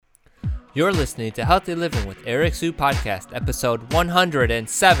You're listening to Healthy Living with Eric Sue Podcast, episode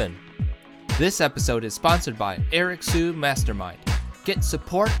 107. This episode is sponsored by Eric Sue Mastermind. Get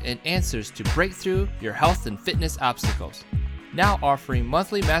support and answers to break through your health and fitness obstacles. Now offering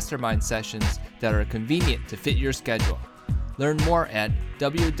monthly mastermind sessions that are convenient to fit your schedule. Learn more at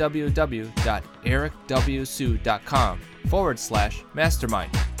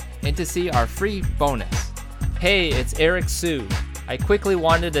www.ericwsue.com/mastermind and to see our free bonus. Hey, it's Eric Sue. I quickly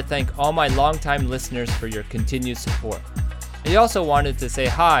wanted to thank all my longtime listeners for your continued support. I also wanted to say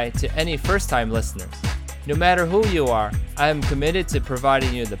hi to any first-time listeners. No matter who you are, I am committed to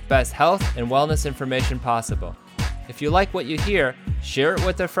providing you the best health and wellness information possible. If you like what you hear, share it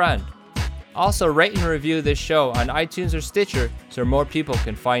with a friend. Also, rate and review this show on iTunes or Stitcher so more people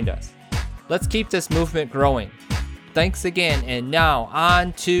can find us. Let's keep this movement growing. Thanks again, and now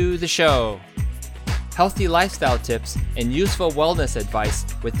on to the show. Healthy lifestyle tips and useful wellness advice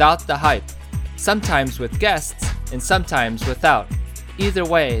without the hype. Sometimes with guests and sometimes without. Either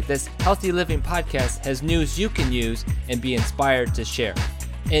way, this Healthy Living podcast has news you can use and be inspired to share.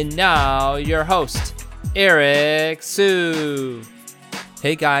 And now, your host, Eric Sue.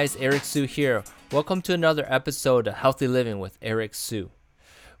 Hey guys, Eric Sue here. Welcome to another episode of Healthy Living with Eric Sue.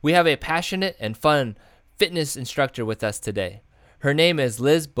 We have a passionate and fun fitness instructor with us today. Her name is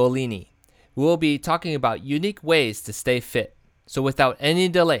Liz Bolini. We will be talking about unique ways to stay fit. So without any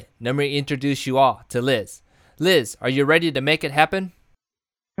delay, let me introduce you all to Liz. Liz, are you ready to make it happen?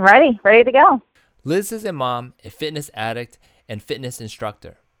 Ready to go. Liz is a mom, a fitness addict, and fitness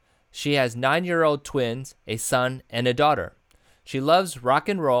instructor. She has 9-year-old twins, a son, and a daughter. She loves rock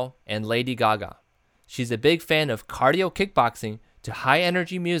and roll and Lady Gaga. She's a big fan of cardio kickboxing to high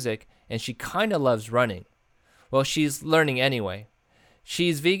energy music, and she kinda loves running. Well, she's learning anyway.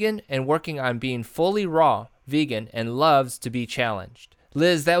 She's vegan and working on being fully raw vegan and loves to be challenged.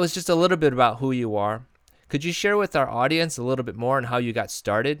 Liz, that was just a little bit about who you are. Could you share with our audience a little bit more on how you got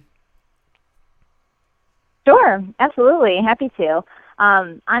started? Sure, absolutely. Happy to.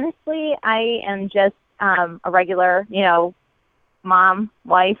 Honestly, I am just a regular, mom,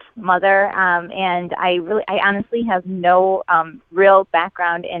 wife, mother, and I honestly have no real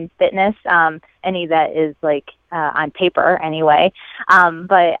background in fitness, any that is on paper anyway.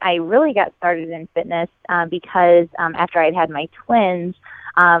 But I really got started in fitness because after I'd had my twins,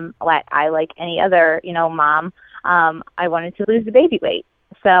 like any other, mom, I wanted to lose the baby weight.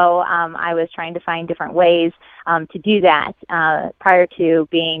 So I was trying to find different ways to do that. Prior to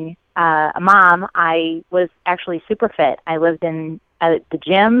being a mom, I was actually super fit. I lived in the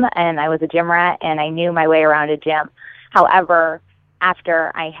gym, and I was a gym rat, and I knew my way around a gym. However,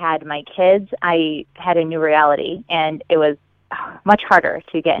 after I had my kids, I had a new reality, and it was much harder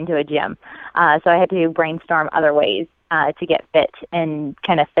to get into a gym. So I had to brainstorm other ways to get fit and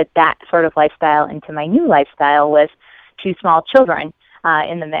kind of fit that sort of lifestyle into my new lifestyle with 2 small children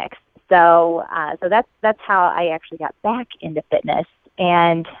in the mix. So that's how I actually got back into fitness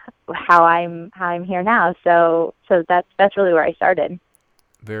and how I'm here now. So that's really where I started.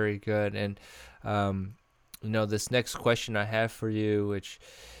 Very good. And this next question I have for you, which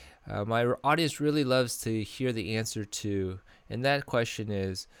my audience really loves to hear the answer to, and that question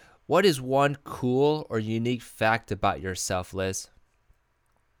is, what is one cool or unique fact about yourself, Liz?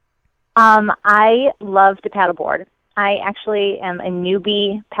 I love to paddleboard. I actually am a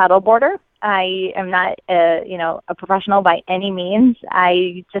newbie paddleboarder. I am not a professional by any means.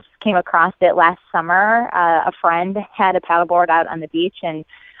 I just came across it last summer. A friend had a paddleboard out on the beach, and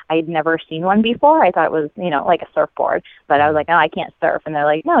I'd never seen one before. I thought it was, like a surfboard, but I was like, no, I can't surf. And they're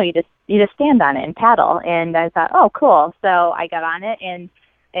like, no, you just stand on it and paddle. And I thought, oh, cool. So I got on it,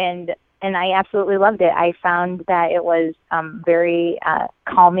 and I absolutely loved it. I found that it was very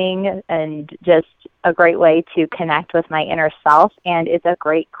calming and just a great way to connect with my inner self, and it's a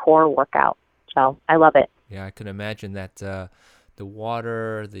great core workout. So I love it. Yeah, I can imagine that the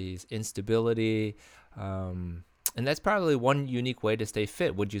water, the instability, and that's probably one unique way to stay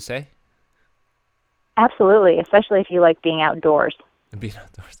fit, would you say? Absolutely, especially if you like being outdoors. Being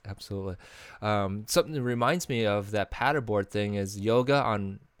outdoors, absolutely. Something that reminds me of that paddleboard thing is yoga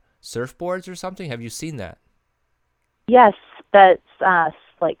on surfboards or something. Have you seen that? Yes, that's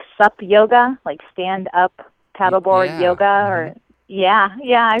like SUP yoga, like stand up paddleboard yoga, or yeah,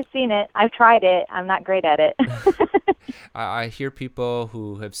 I've seen it. I've tried it. I'm not great at it. I hear people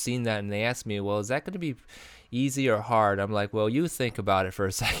who have seen that and they ask me, well, is that going to be easy or hard? I'm like, well, you think about it for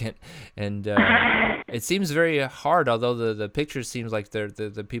a second. And it seems very hard, although the picture seems like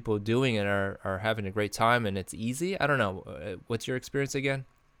the people doing it are having a great time and it's easy. I don't know. What's your experience again?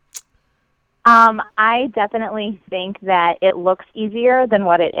 I definitely think that it looks easier than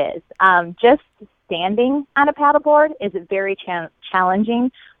what it is. Just standing on a paddleboard is very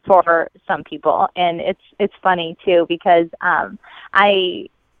challenging for some people, and it's funny too because I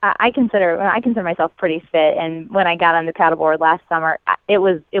I consider myself pretty fit, and when I got on the paddleboard last summer, it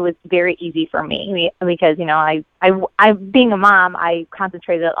was very easy for me because I being a mom, I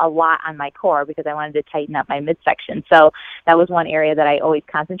concentrated a lot on my core because I wanted to tighten up my midsection. So that was one area that I always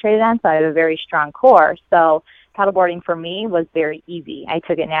concentrated on. So I have a very strong core. So paddleboarding for me was very easy. I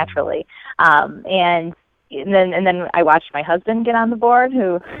took it naturally, and then I watched my husband get on the board,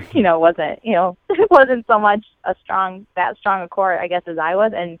 who wasn't wasn't so much that strong a core, I guess, as I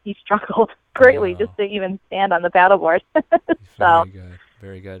was, and he struggled greatly just to even stand on the paddleboard. So Very good.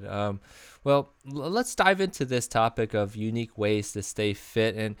 Very good. Well, let's dive into this topic of unique ways to stay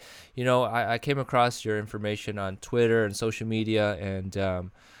fit. And I came across your information on Twitter and social media, and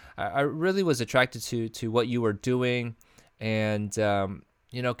I really was attracted to what you were doing. And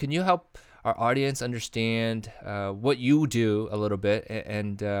can you help our audience understand what you do a little bit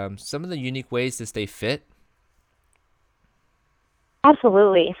and some of the unique ways to stay fit?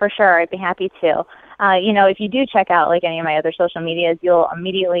 absolutely, for sure, I'd be happy to. If you do check out like any of my other social medias, you'll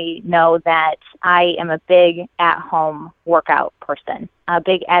immediately know that I am a big at-home workout person, a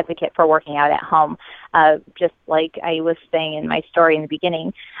big advocate for working out at home. Just like I was saying in my story in the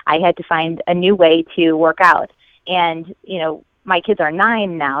beginning, I had to find a new way to work out. And, my kids are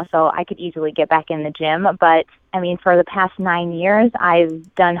 9 now, so I could easily get back in the gym. But, for the past 9 years,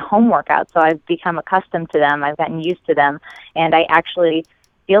 I've done home workouts, so I've become accustomed to them. I've gotten used to them. And I actually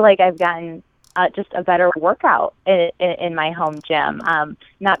feel like I've gotten just a better workout in my home gym.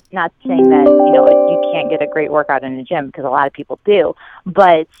 Not saying that, you can't get a great workout in a gym, because a lot of people do.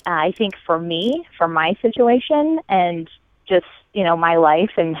 But I think for me, for my situation, and just, my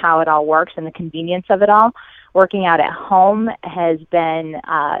life and how it all works and the convenience of it all, working out at home has been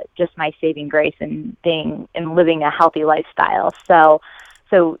just my saving grace in living a healthy lifestyle. So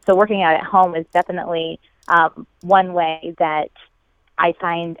working out at home is definitely one way that I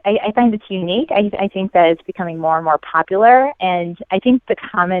find it's unique. I think that it's becoming more and more popular, and I think the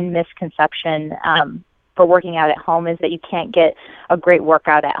common misconception for working out at home is that you can't get a great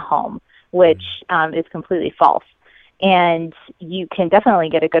workout at home, which is completely false. And you can definitely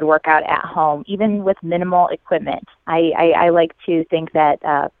get a good workout at home, even with minimal equipment. I like to think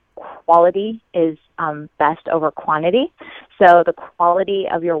that quality is best over quantity. So the quality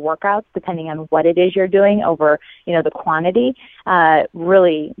of your workouts, depending on what it is you're doing, over the quantity,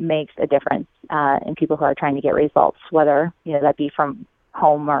 really makes a difference in people who are trying to get results, whether that be from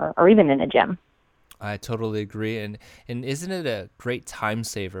home or even in a gym. I totally agree. And isn't it a great time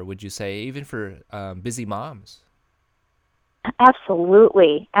saver, would you say, even for busy moms?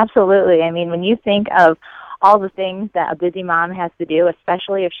 Absolutely. Absolutely. When you think of all the things that a busy mom has to do,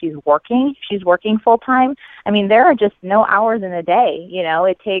 especially if she's working full time, there are just no hours in a day.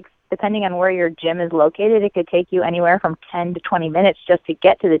 It takes, depending on where your gym is located, it could take you anywhere from 10 to 20 minutes just to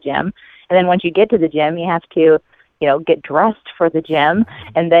get to the gym. And then once you get to the gym, you have to, get dressed for the gym,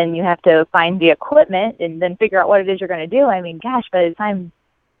 and then you have to find the equipment and then figure out what it is you're going to do. Gosh, by the time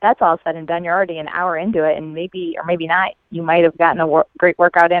that's all said and done, you're already an hour into it, and maybe or maybe not, you might have gotten a great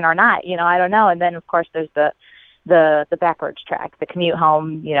workout in or not. I don't know. And then of course there's the backwards track, the commute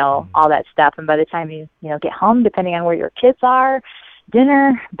home, all that stuff. And by the time you get home, depending on where your kids are,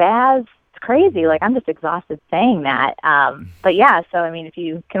 dinner, baths, it's crazy. Like, I'm just exhausted saying that. But yeah, so if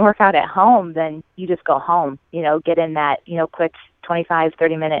you can work out at home, then you just go home. Get in that quick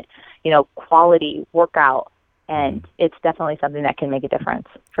 25-30 minute quality workout. And it's definitely something that can make a difference,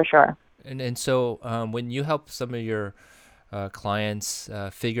 for sure. And so when you help some of your clients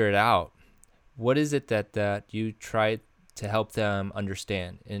figure it out, what is it that you try to help them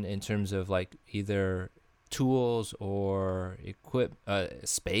understand in terms of like either tools or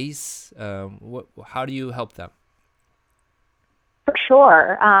space? How do you help them? For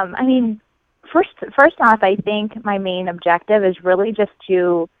sure. First off, I think my main objective is really just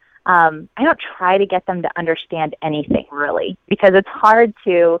to I don't try to get them to understand anything, really, because it's hard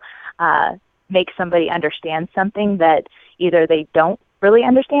to make somebody understand something that either they don't really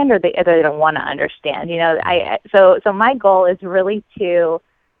understand or they don't want to understand. So my goal is really to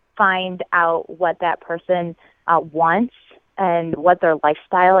find out what that person wants and what their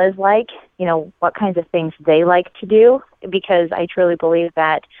lifestyle is like, what kinds of things they like to do, because I truly believe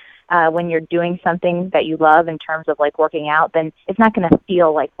that when you're doing something that you love in terms of like working out, then it's not going to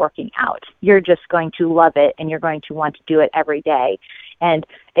feel like working out. You're just going to love it, and you're going to want to do it every day. And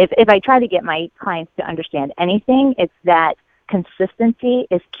if I try to get my clients to understand anything, it's that consistency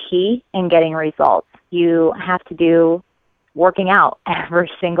is key in getting results. You have to do working out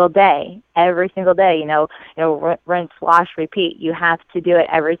every single day, rinse, wash, repeat. You have to do it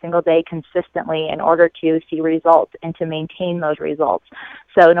every single day consistently in order to see results and to maintain those results.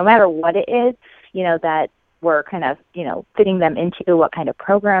 So no matter what it is, that we're kind of, fitting them into what kind of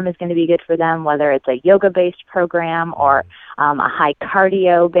program is going to be good for them, whether it's a yoga-based program or a high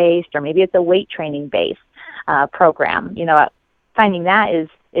cardio-based, or maybe it's a weight training-based program. Finding that is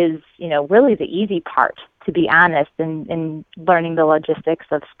really the easy part, to be honest, and learning the logistics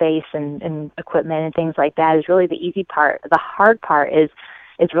of space and equipment and things like that is really the easy part. The hard part is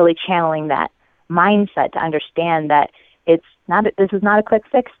really channeling that mindset to understand that this is not a quick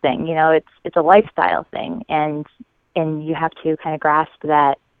fix thing. It's a lifestyle thing, and you have to kind of grasp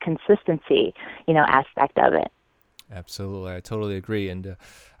that consistency, aspect of it. Absolutely. I totally agree. And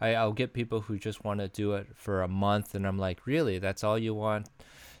I'll get people who just want to do it for a month, and I'm like, really? That's all you want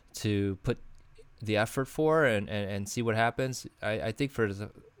to put the effort for and see what happens? I think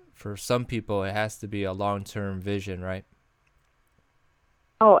for some people, it has to be a long-term vision, right?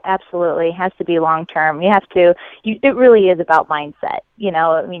 Oh, absolutely. It has to be long-term. It really is about mindset.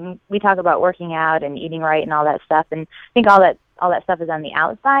 We talk about working out and eating right and all that stuff, and I think all that stuff is on the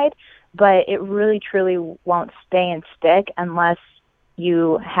outside, but it really, truly won't stay and stick unless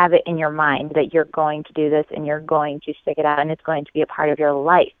you have it in your mind that you're going to do this and you're going to stick it out, and it's going to be a part of your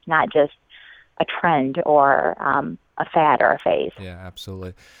life, not just a trend or a fad or a phase. Yeah,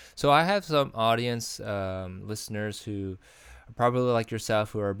 absolutely. So I have some audience listeners who are probably like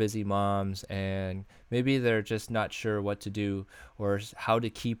yourself, who are busy moms, and maybe they're just not sure what to do or how to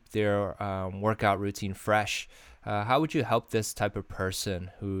keep their workout routine fresh. How would you help this type of person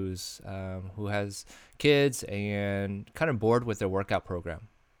who has kids and kind of bored with their workout program?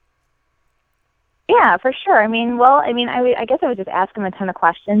 Yeah, for sure. I guess I would just ask them a ton of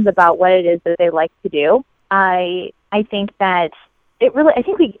questions about what it is that they like to do. I think that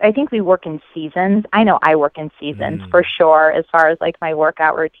I think we work in seasons. I know I work in seasons for sure, as far as like my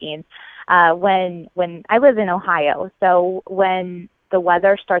workout routines. When I live in Ohio, so when the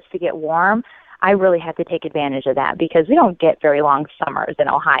weather starts to get warm, I really have to take advantage of that, because we don't get very long summers in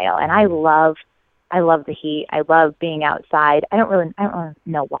Ohio, and I love the heat. I love being outside. I don't really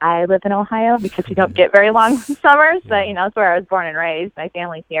know why I live in Ohio, because we don't get very long summers, but it's where I was born and raised. My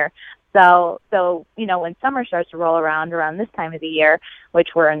family's here. So when summer starts to roll around this time of the year,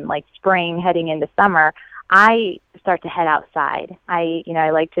 which we're in like spring heading into summer, I start to head outside. I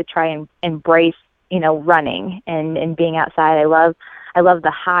like to try and embrace, running and being outside. I love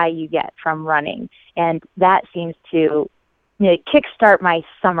the high you get from running, and that seems to kickstart my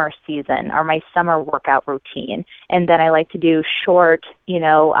summer season or my summer workout routine. And then I like to do short,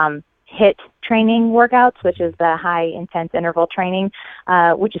 HIIT training workouts, which is the high intense interval training,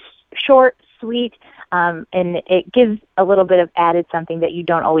 which is short, sweet, and it gives a little bit of added something that you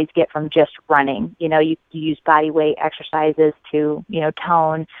don't always get from just running. You use body weight exercises to,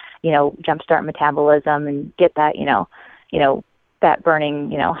 tone, jumpstart metabolism and get that, fat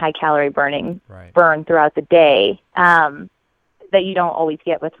burning, high calorie burning burn throughout the day. That you don't always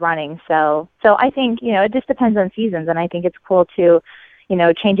get with running. So I think, it just depends on seasons, and I think it's cool to,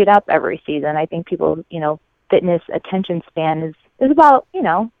 change it up every season. I think people, fitness attention span is about,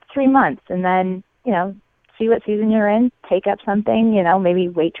 3 months, and then, see what season you're in, take up something, maybe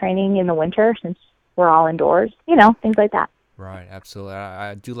weight training in the winter since we're all indoors, things like that. Right, absolutely.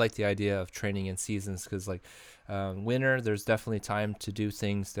 I do like the idea of training in seasons, because like winter, there's definitely time to do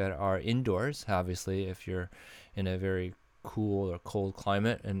things that are indoors, obviously, if you're in a very cool or cold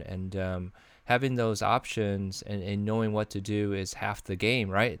climate, and having those options and knowing what to do is half the game,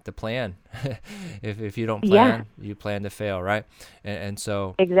 right? The plan. if you don't plan, you plan to fail, right? And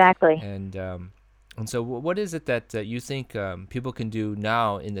so exactly. And so what is it that you think people can do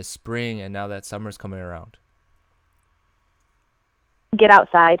now in the spring and now that summer's coming around? Get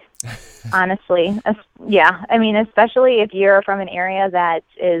outside, honestly. Yeah, especially if you're from an area that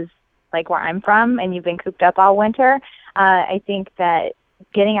is like where I'm from and you've been cooped up all winter. I think that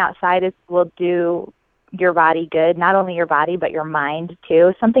getting outside will do your body good, not only your body, but your mind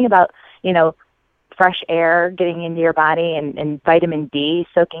too. Something about, fresh air getting into your body and vitamin D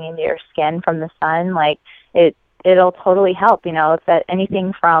soaking into your skin from the sun, like it'll totally help, if that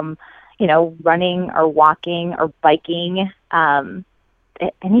anything from, running or walking or biking,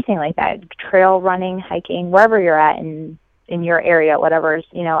 anything like that, trail running, hiking, wherever you're at in your area, whatever's,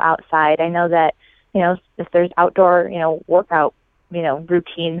 outside. I know that, if there's outdoor, workout,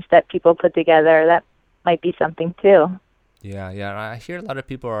 routines that people put together, that might be something too. Yeah. I hear a lot of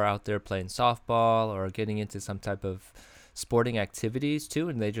people are out there playing softball or getting into some type of sporting activities too,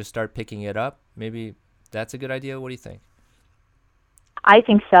 and they just start picking it up. Maybe that's a good idea. What do you think? I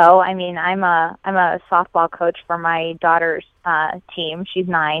think so. I mean, I'm a softball coach for my daughter's team. She's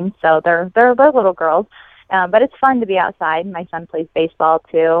 9, so they're little girls. But it's fun to be outside. My son plays baseball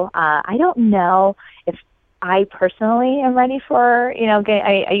too. I don't know if I personally am ready for,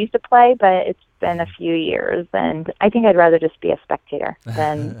 I used to play, but it's been a few years, and I think I'd rather just be a spectator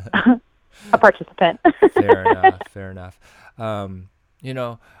than a participant. Fair enough. Fair enough.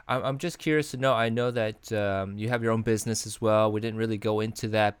 I'm just curious to know. I know that you have your own business as well. We didn't really go into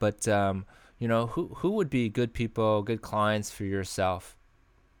that, but who would be good people, good clients for yourself?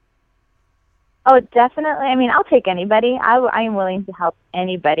 Oh, definitely. I mean, I'll take anybody. I am willing to help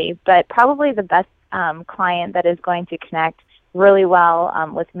anybody, but probably the best client that is going to connect really well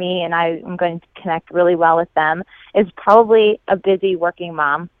with me, and I am going to connect really well with them, is probably a busy working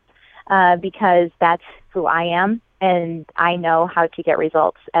mom, because that's who I am, and I know how to get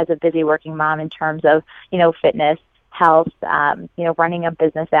results as a busy working mom in terms of, fitness, health, running a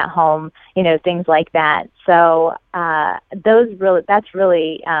business at home, things like that. So that's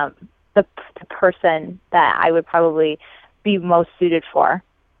really the person that I would probably be most suited for.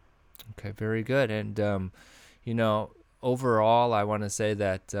 Okay, very good. And, overall, I want to say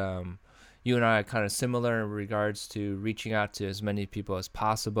that you and I are kind of similar in regards to reaching out to as many people as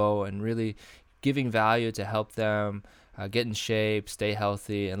possible and really giving value to help them get in shape, stay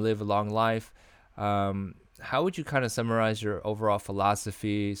healthy, and live a long life. How would you kind of summarize your overall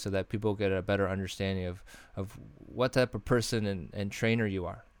philosophy so that people get a better understanding of what type of person and trainer you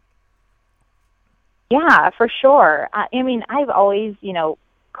are? Yeah, for sure. I mean, I've always,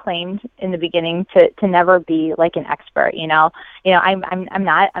 claimed in the beginning to never be like an expert. I'm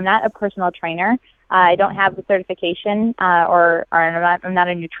not a personal trainer. I don't have the certification, or I'm not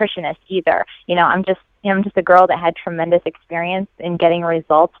a nutritionist either. I'm just a girl that had tremendous experience in getting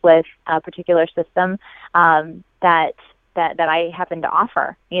results with a particular system that I happen to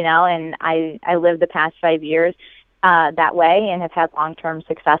offer. And I lived the past 5 years that way and have had long-term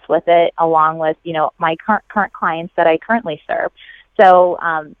success with it, along with, my current clients that I currently serve. So,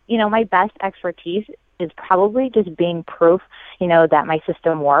 my best expertise is probably just being proof, that my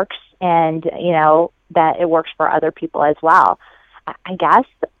system works and, that it works for other people as well. I guess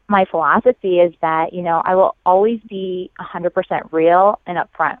my philosophy is that, I will always be 100% real and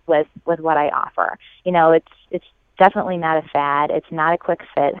upfront with what I offer. It's definitely not a fad. It's not a quick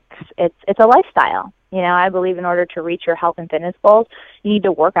fix. It's a lifestyle. I believe in order to reach your health and fitness goals, you need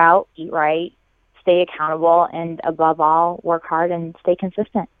to work out, eat right, stay accountable, and above all, work hard and stay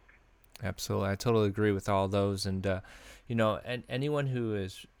consistent. Absolutely. I totally agree with all those. And, and anyone who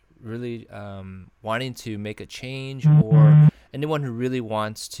is really wanting to make a change, or anyone who really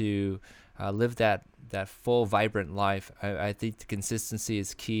wants to live that full, vibrant life, I think the consistency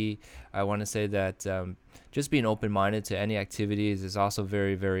is key. I want to say that just being open-minded to any activities is also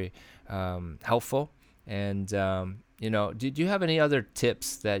very, very helpful. And, do you have any other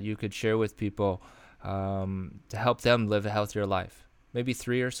tips that you could share with people to help them live a healthier life? Maybe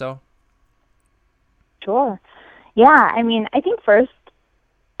 3 or so? Sure. Yeah, I mean, I think first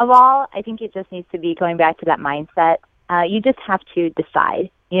of all, I think it just needs to be going back to that mindset. You just have to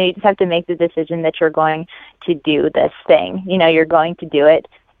decide. You just have to make the decision that you're going to do this thing. You're going to do it,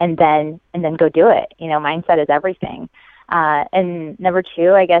 and then go do it. Mindset is everything. And number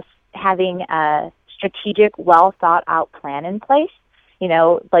 2, I guess, having a strategic, well thought out plan in place.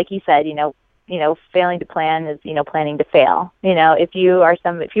 Like you said, failing to plan is, planning to fail. If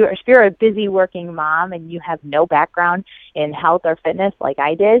you're a busy working mom and you have no background in health or fitness like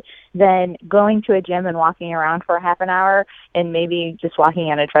I did, then going to a gym and walking around for a half an hour and maybe just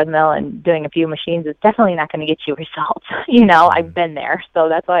walking on a treadmill and doing a few machines is definitely not going to get you results. I've been there, so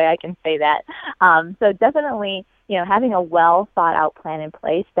that's why I can say that. So definitely, having a well thought out plan in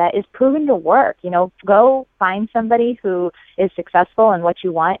place that is proven to work. Go find somebody who is successful in what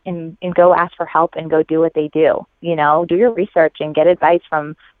you want and go ask for help and go do what they do. Do your research and get advice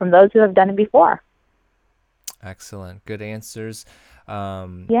from those who have done it before. Excellent. Good answers.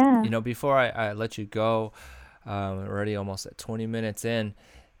 Yeah. Before I let you go, already almost at 20 minutes in,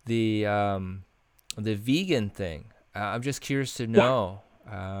 the vegan thing, I'm just curious to know,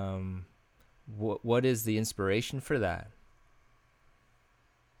 what is the inspiration for that?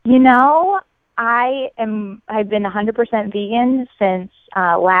 I've been 100% vegan since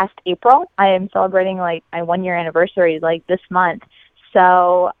last April. I am celebrating my 1-year anniversary this month.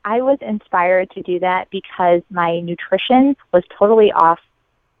 So I was inspired to do that because my nutrition was totally off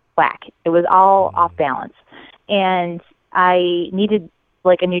whack. It was all off balance. And I needed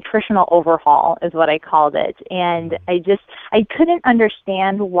like a nutritional overhaul is what I called it. And I couldn't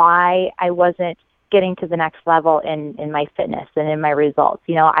understand why I wasn't getting to the next level in my fitness and in my results.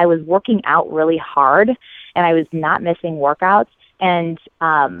 You know, I was working out really hard and I was not missing workouts. And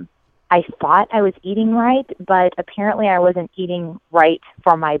I thought I was eating right, but apparently I wasn't eating right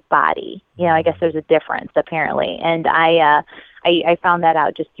for my body. You know, I guess there's a difference apparently. And I found that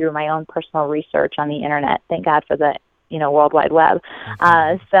out just through my own personal research on the internet. Thank God for the, World Wide Web.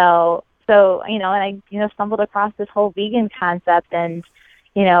 So, and I, stumbled across this whole vegan concept and,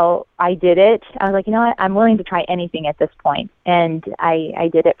 I did it. I was like, what? I'm willing to try anything at this point. And I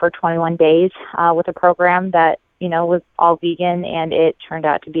did it for 21 days with a program that, was all vegan, and it turned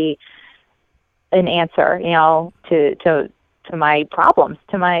out to be an answer, to my problems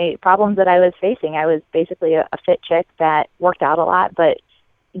that I was facing. I was basically a fit chick that worked out a lot, but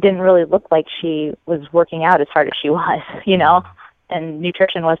didn't really look like she was working out as hard as she was, and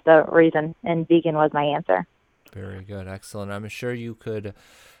nutrition was the reason, and vegan was my answer. Very good. Excellent. I'm sure you could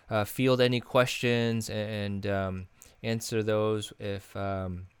field any questions and answer those if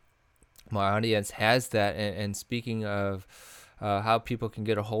my audience has that. And speaking of how people can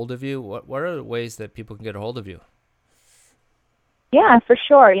get a hold of you, what are the ways that people can get a hold of you? Yeah, for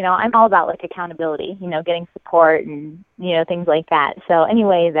sure. I'm all about like accountability, getting support and, things like that. So any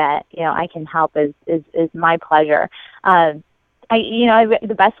way that, I can help is my pleasure.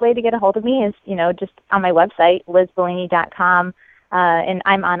 The best way to get a hold of me is, just on my website, lizbellini.com. And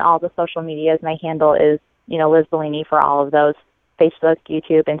I'm on all the social medias. My handle is, Liz Bellini for all of those: Facebook,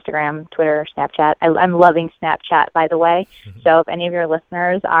 YouTube, Instagram, Twitter, Snapchat. I'm loving Snapchat, by the way. So if any of your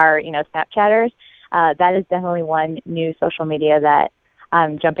listeners are, Snapchatters, that is definitely one new social media that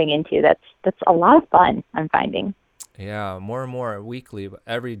I'm jumping into. That's a lot of fun, I'm finding. Yeah, more and more weekly,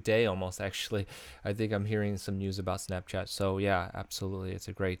 every day almost, actually. I think I'm hearing some news about Snapchat. So yeah, absolutely. It's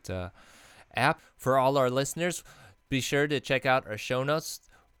a great app. For all our listeners, be sure to check out our show notes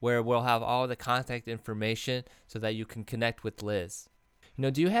where we'll have all the contact information so that you can connect with Liz.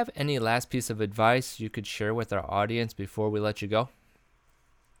 Do you have any last piece of advice you could share with our audience before we let you go?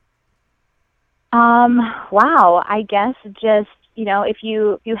 Wow, I guess just, if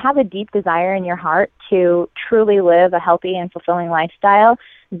you have a deep desire in your heart to truly live a healthy and fulfilling lifestyle,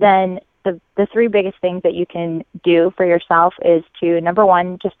 then the three biggest things that you can do for yourself is to, number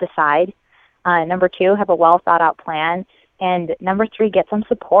one, just decide. Number two, have a well thought out plan. And number three, get some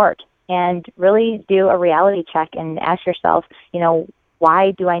support and really do a reality check and ask yourself,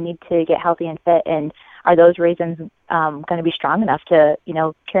 why do I need to get healthy and fit? And are those reasons going to be strong enough to,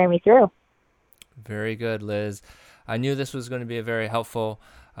 carry me through? Very good, Liz. I knew this was going to be a very helpful,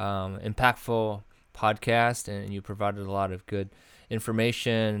 impactful podcast, and you provided a lot of good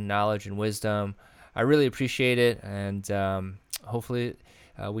information, knowledge, and wisdom. I really appreciate it, and hopefully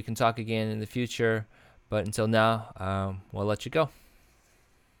we can talk again in the future. But until now, we'll let you go.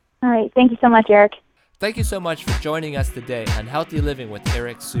 All right. Thank you so much, Eric. Thank you so much for joining us today on Healthy Living with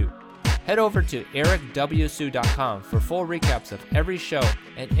Eric Sue. Head over to ericwsue.com for full recaps of every show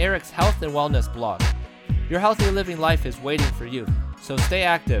and Eric's health and wellness blog. Your healthy living life is waiting for you, so stay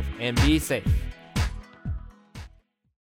active and be safe.